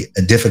is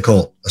a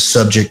difficult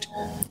subject,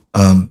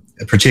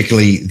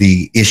 particularly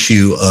the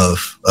issue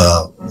of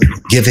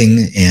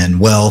giving and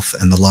wealth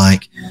and the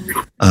like,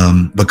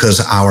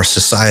 because our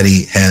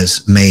society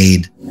has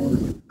made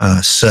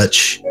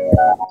such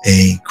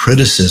a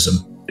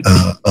criticism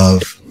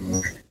of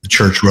the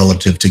church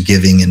relative to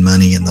giving and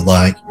money and the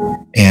like.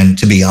 And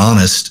to be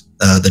honest,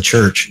 the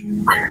church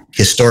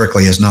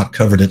historically has not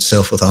covered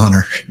itself with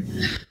honor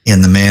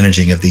in the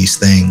managing of these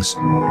things.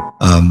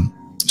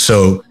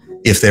 So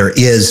if there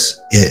is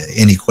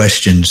any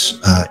questions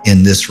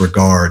in this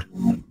regard,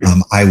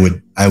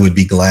 I would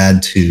be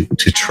glad to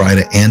try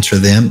to answer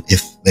them.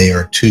 If they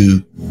are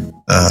too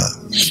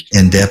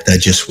in depth, I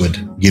just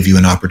would give you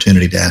an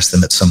opportunity to ask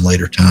them at some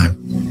later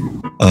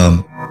time,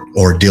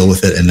 or deal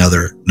with it in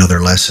another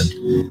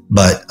lesson.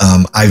 But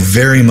I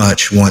very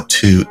much want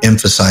to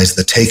emphasize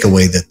the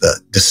takeaway that the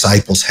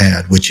disciples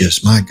had, which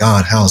is, my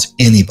God, how is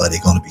anybody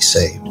going to be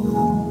saved?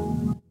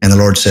 And the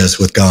Lord says,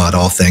 with God,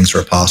 all things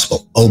are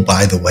possible. Oh,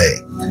 by the way,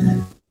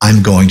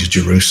 I'm going to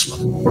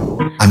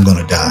Jerusalem. I'm going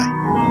to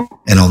die.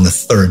 And on the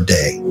third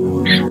day,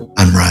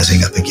 I'm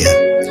rising up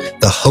again.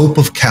 The hope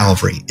of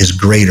Calvary is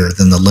greater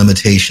than the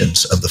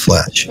limitations of the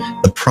flesh.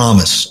 The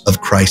promise of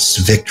Christ's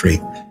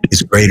victory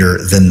is greater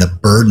than the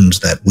burdens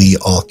that we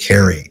all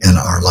carry in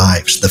our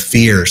lives, the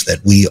fears that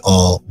we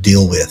all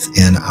deal with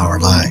in our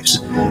lives.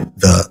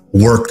 The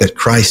work that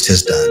Christ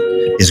has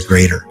done is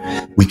greater.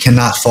 We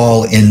cannot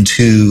fall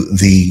into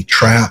the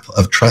trap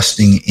of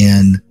trusting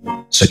in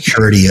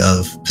security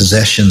of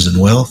possessions and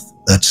wealth.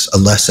 That's a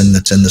lesson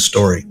that's in the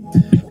story.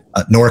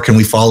 Nor can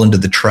we fall into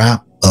the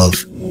trap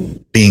of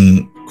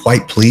being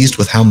quite pleased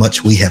with how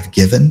much we have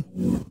given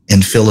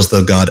and feel as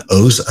though God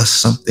owes us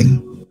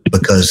something,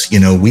 because,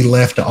 we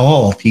left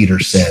all, Peter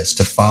says,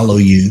 to follow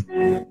you.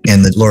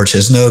 And the Lord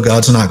says, no,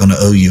 God's not going to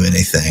owe you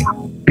anything.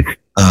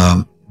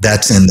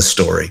 That's in the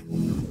story.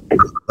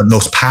 But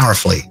most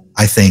powerfully,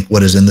 I think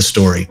what is in the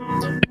story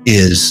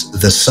is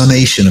the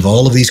summation of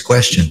all of these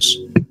questions.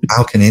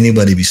 How can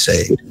anybody be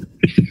saved?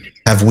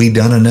 Have we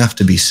done enough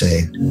to be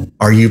saved?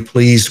 Are you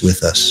pleased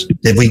with us?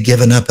 Did we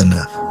given up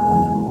enough?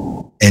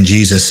 And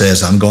Jesus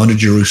says, I'm going to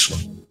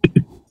Jerusalem,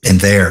 and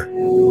there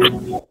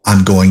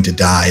I'm going to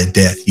die a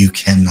death you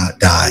cannot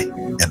die,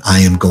 and I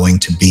am going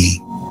to be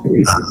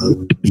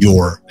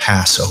your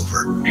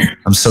Passover.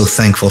 I'm so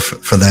thankful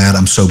for that.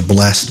 I'm so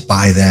blessed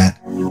by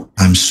that.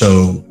 I'm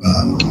so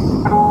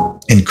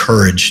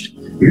encouraged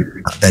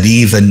that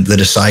even the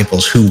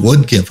disciples who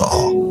would give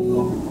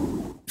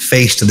all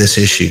faced this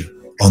issue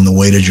on the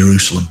way to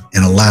Jerusalem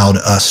and allowed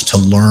us to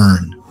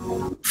learn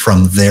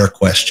from their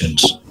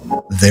questions,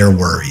 their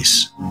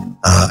worries,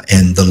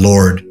 and the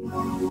Lord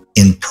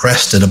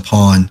impressed it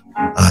upon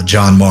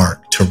John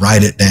Mark to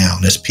write it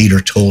down as Peter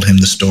told him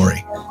the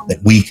story, that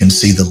we can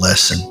see the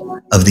lesson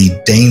of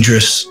the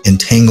dangerous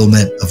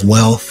entanglement of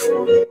wealth,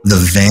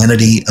 the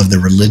vanity of the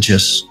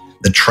religious,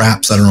 the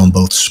traps that are on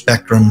both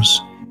spectrums,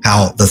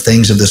 how the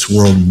things of this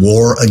world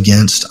war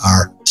against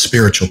our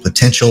spiritual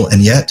potential,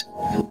 and yet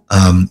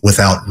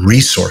without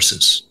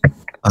resources,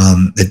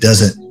 it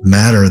doesn't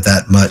matter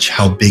that much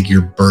how big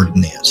your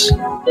burden is.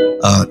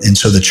 And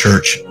so the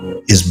church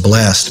is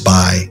blessed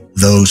by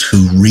those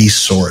who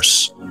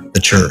resource the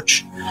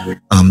church.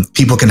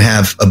 People can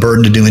have a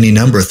burden to do any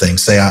number of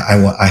things. Say,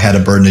 I had a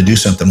burden to do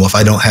something. Well, if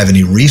I don't have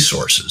any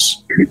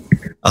resources,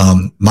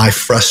 my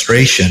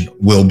frustration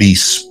will be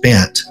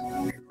spent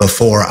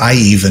before I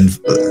even,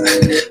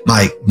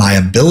 my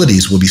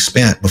abilities will be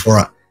spent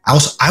before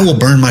I will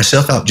burn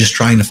myself out just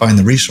trying to find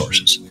the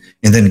resources.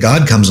 And then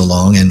God comes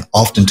along, and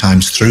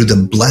oftentimes through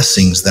the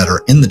blessings that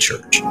are in the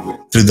church,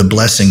 through the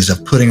blessings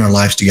of putting our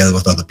lives together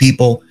with other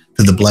people,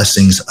 through the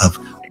blessings of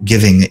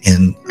giving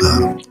in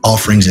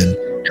offerings in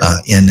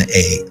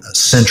a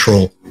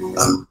central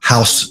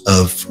house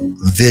of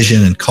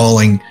vision and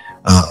calling,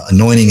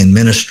 anointing and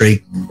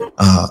ministry,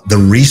 the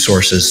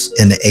resources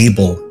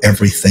enable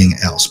everything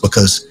else.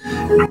 Because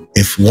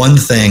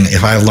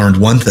if I've learned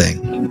one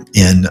thing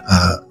in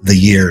the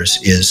years,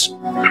 is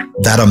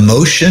that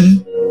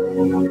emotion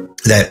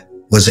that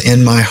was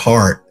in my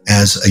heart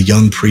as a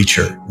young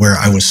preacher, where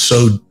I was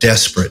so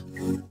desperate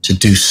to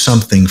do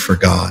something for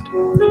God.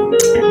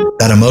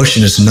 That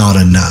emotion is not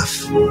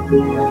enough.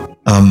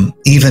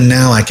 Even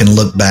now I can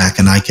look back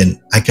and I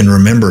can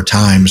remember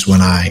times when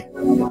I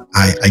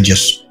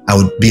just I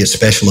would be at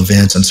special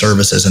events and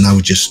services, and I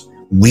would just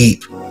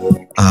weep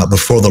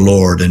before the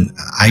Lord. And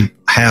I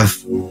have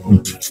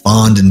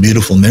fond and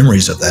beautiful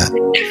memories of that.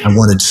 I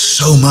wanted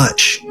so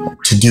much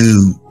to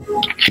do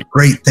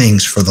great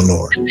things for the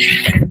Lord.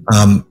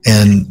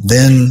 And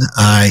then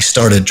I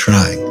started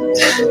trying.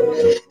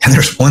 And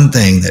there's one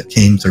thing that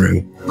came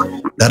through.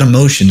 That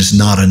emotion is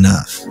not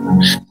enough.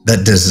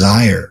 That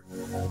desire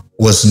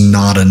was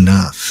not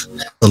enough.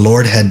 The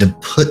Lord had to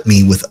put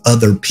me with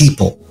other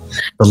people.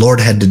 The Lord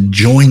had to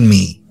join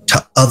me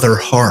to other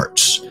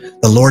hearts.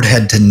 The Lord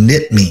had to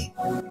knit me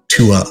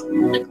to a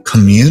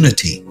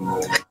community.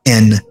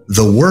 And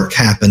the work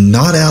happened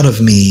not out of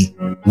me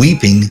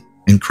weeping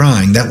and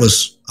crying. That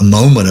was a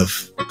moment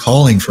of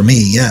calling for me,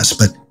 yes,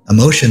 but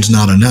emotion's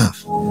not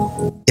enough.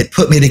 It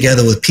put me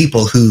together with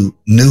people who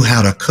knew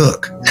how to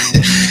cook,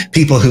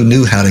 people who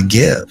knew how to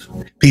give,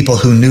 people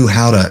who knew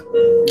how to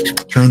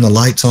turn the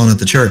lights on at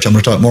the church. I'm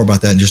going to talk more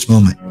about that in just a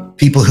moment.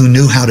 People who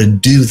knew how to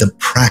do the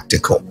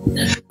practical.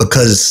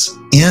 Because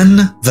in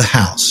the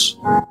house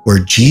where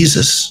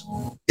Jesus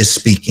is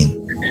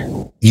speaking,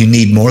 you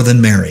need more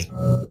than Mary.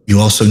 You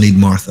also need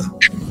Martha.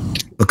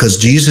 Because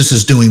Jesus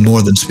is doing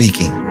more than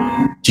speaking.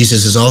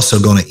 Jesus is also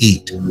going to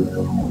eat. Does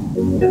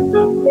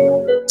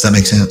that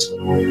make sense?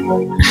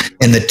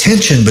 And the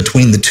tension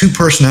between the two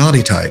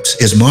personality types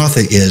is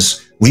Martha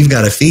is, we've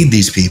got to feed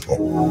these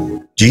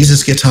people.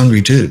 Jesus gets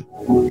hungry too.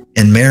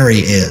 And Mary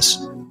is,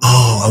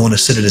 I want to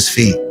sit at his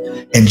feet.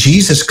 And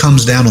Jesus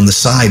comes down on the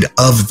side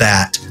of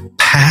that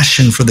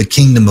passion for the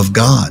kingdom of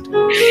God.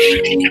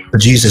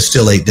 But Jesus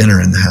still ate dinner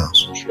in the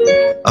house.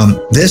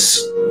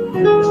 This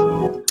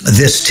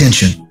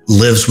tension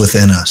lives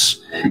within us.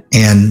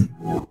 And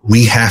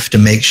we have to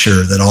make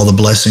sure that all the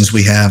blessings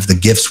we have, the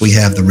gifts we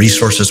have, the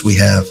resources we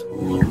have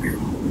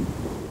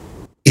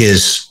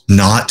is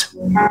not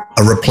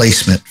a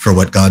replacement for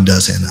what God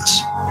does in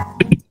us,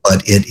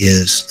 but it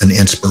is an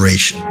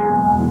inspiration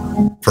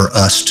for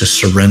us to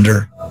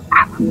surrender,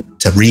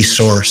 to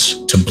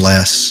resource, to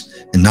bless,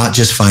 and not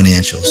just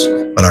financials,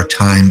 but our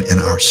time and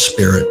our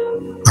spirit,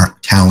 our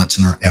talents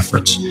and our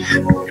efforts.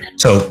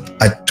 So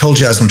I told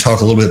you I was going to talk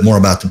a little bit more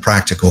about the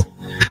practical.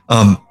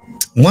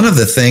 One of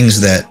the things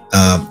that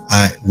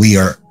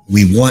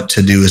we want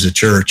to do as a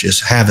church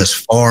is have as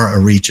far a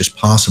reach as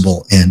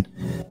possible. And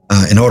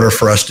in order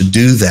for us to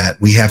do that,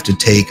 we have to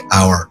take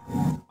our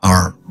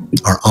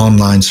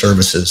online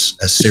services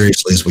as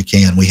seriously as we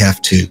can. We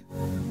have to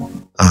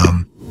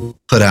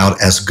put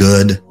out as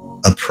good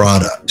a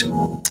product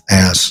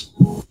as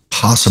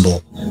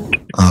possible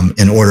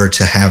in order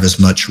to have as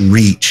much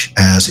reach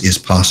as is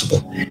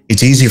possible.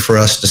 It's easy for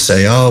us to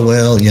say,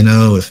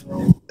 if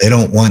they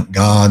don't want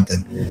God,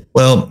 then,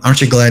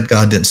 aren't you glad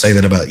God didn't say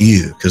that about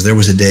you? Because there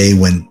was a day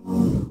when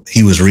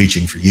he was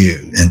reaching for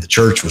you and the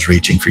church was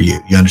reaching for you.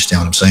 You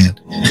understand what I'm saying?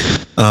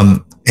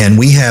 And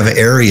we have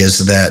areas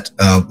that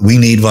we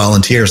need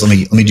volunteers.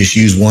 Let me just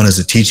use one as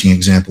a teaching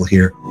example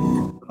here.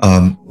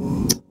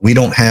 We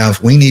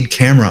need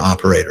camera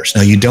operators.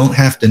 Now, you don't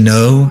have to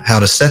know how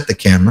to set the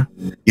camera.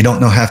 You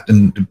don't have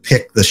to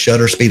pick the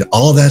shutter speed.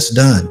 All of that's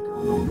done.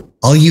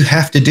 All you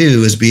have to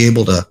do is be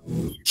able to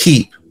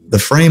keep the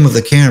frame of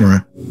the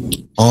camera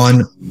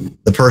on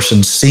the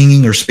person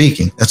singing or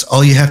speaking. That's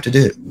all you have to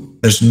do.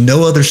 There's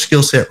no other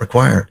skill set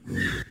required.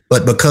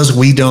 But because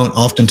we don't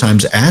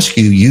oftentimes ask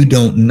you, you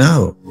don't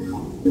know.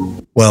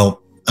 Well,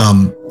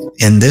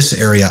 in this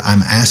area,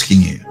 I'm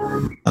asking you.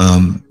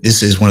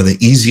 This is one of the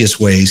easiest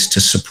ways to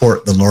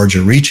support the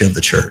larger reach of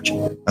the church.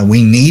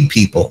 We need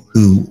people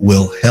who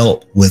will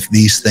help with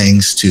these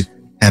things to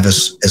have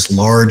as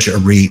large a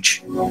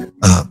reach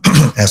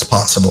as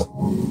possible.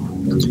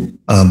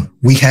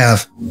 We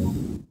have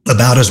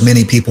about as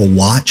many people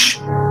watch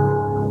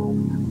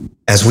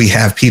as we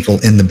have people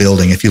in the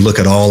building. If you look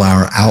at all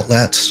our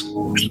outlets,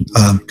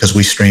 because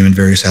we stream in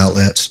various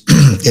outlets,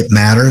 it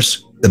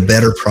matters. The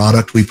better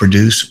product we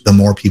produce, the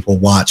more people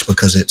watch,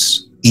 because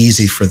it's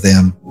easy for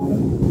them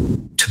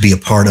to be a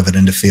part of it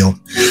and to feel.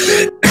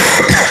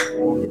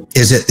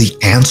 Is it the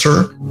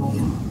answer?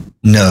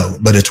 No,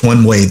 but it's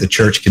one way the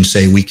church can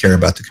say we care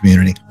about the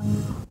community.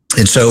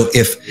 And so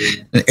if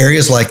in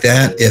areas like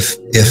that, if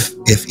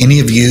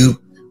any of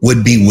you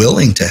would be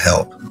willing to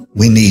help,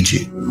 we need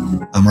you.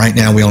 Right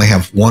now, we only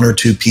have one or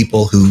two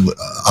people who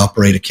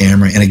operate a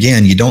camera. And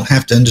again, you don't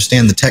have to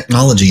understand the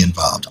technology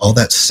involved. All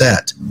that's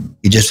set.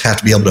 You just have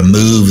to be able to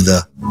move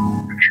to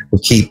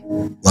keep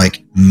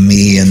like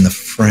me in the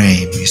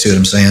frame. You see what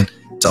I'm saying?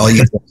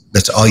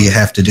 That's all you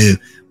have to do.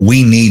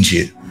 We need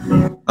you.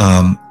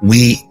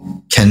 We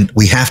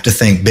have to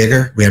think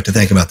bigger. We have to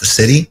think about the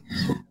city.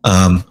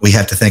 We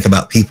have to think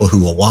about people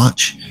who will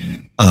watch.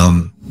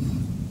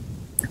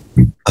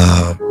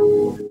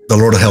 The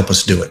Lord will help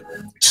us do it.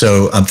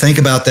 So think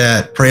about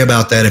that. Pray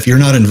about that. If you're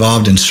not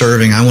involved in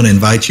serving, I want to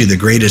invite you to the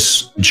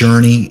greatest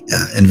journey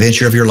and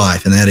venture of your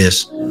life, and that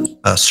is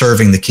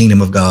serving the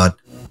kingdom of God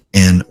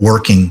and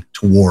working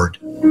toward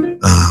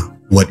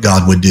what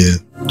God would do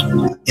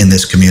in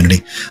this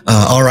community.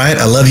 All right.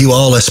 I love you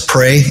all. Let's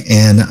pray,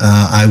 and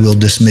I will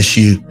dismiss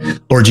you.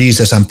 Lord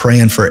Jesus, I'm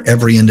praying for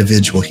every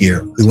individual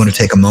here. We want to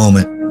take a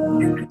moment.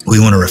 We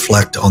want to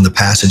reflect on the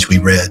passage we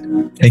read.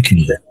 Thank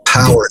you. There's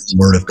power in the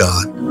Word of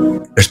God.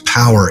 There's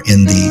power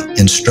in the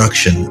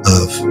instruction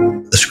of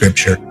the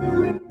Scripture.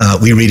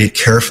 We read it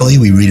carefully.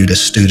 We read it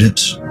as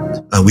students.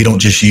 We don't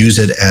just use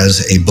it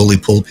as a bully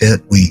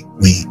pulpit. We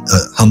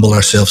humble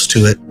ourselves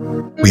to it.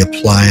 We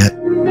apply it.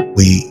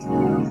 We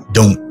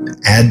don't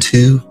add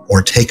to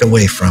or take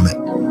away from it.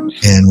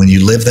 And when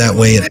you live that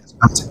way, it has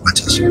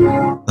consequences.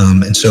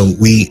 And so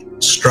we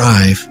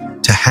strive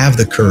to have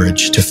the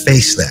courage to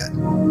face that,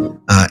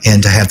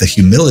 and to have the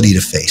humility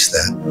to face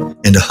that,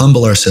 and to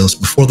humble ourselves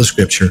before the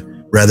Scripture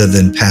rather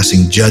than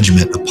passing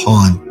judgment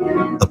upon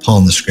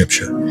the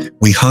Scripture.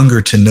 We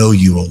hunger to know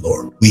you, O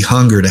Lord. We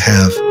hunger to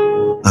have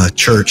a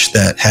church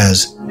that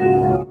has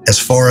as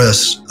far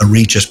as a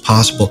reach as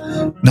possible,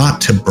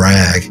 not to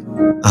brag.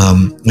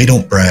 We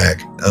don't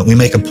brag. We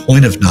make a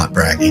point of not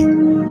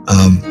bragging.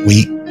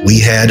 We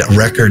had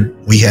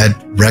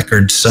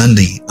record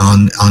Sunday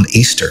on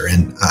Easter,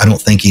 and I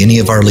don't think any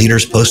of our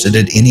leaders posted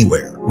it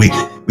anywhere. We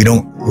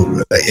don't,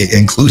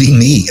 including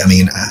me. I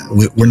mean,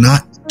 we're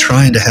not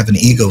trying to have an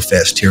ego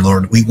fest here,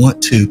 Lord. We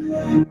want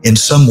to, in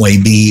some way,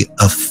 be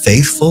a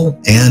faithful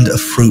and a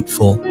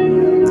fruitful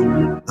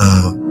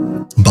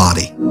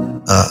body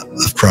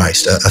of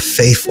Christ, a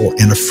faithful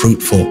and a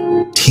fruitful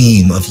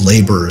team of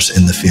laborers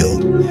in the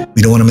field.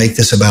 We don't want to make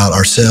this about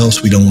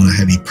ourselves. We don't want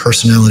to be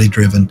personality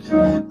driven.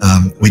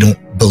 We don't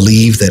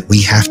believe that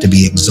we have to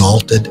be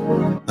exalted.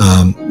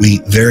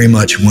 We very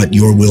much want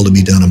your will to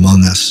be done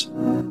among us.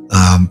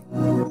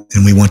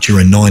 And we want your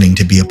anointing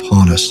to be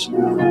upon us.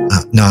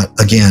 Not,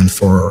 again,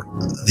 for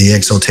the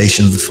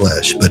exaltation of the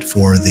flesh, but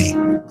for the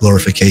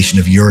glorification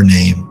of your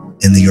name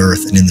in the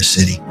earth and in the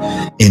city.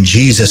 In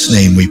Jesus'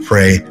 name we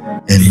pray,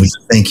 and we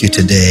thank you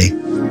today.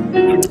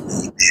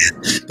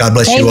 God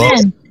bless you all.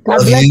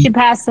 God bless you,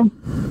 Pastor.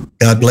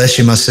 God bless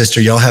you, my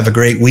sister. Y'all have a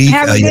great week.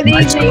 Have a good evening,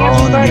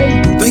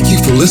 everybody. Thank you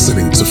for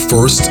listening to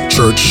First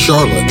Church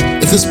Charlotte.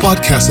 If this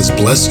podcast has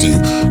blessed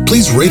you,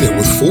 please rate it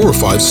with 4 or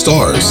 5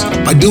 stars.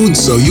 By doing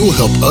so, you will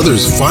help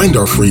others find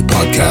our free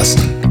podcast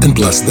and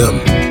bless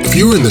them. If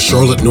you're in the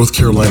Charlotte, North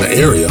Carolina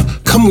area,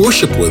 come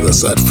worship with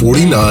us at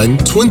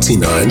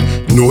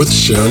 4929 North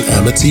Sharon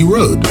Amity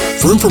Road.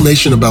 For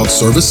information about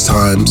service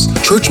times,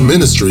 church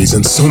ministries,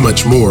 and so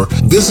much more,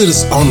 visit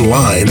us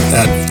online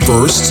at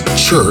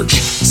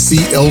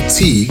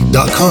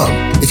firstchurchclt.com.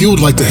 If you would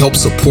like to help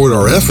support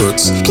our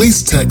efforts,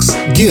 please text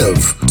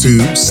GIVE to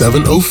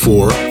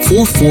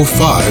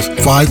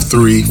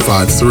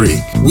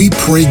 704-445-5353. We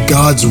pray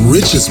God's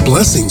richest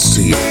blessings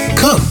to you.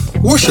 Come,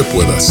 worship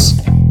with us.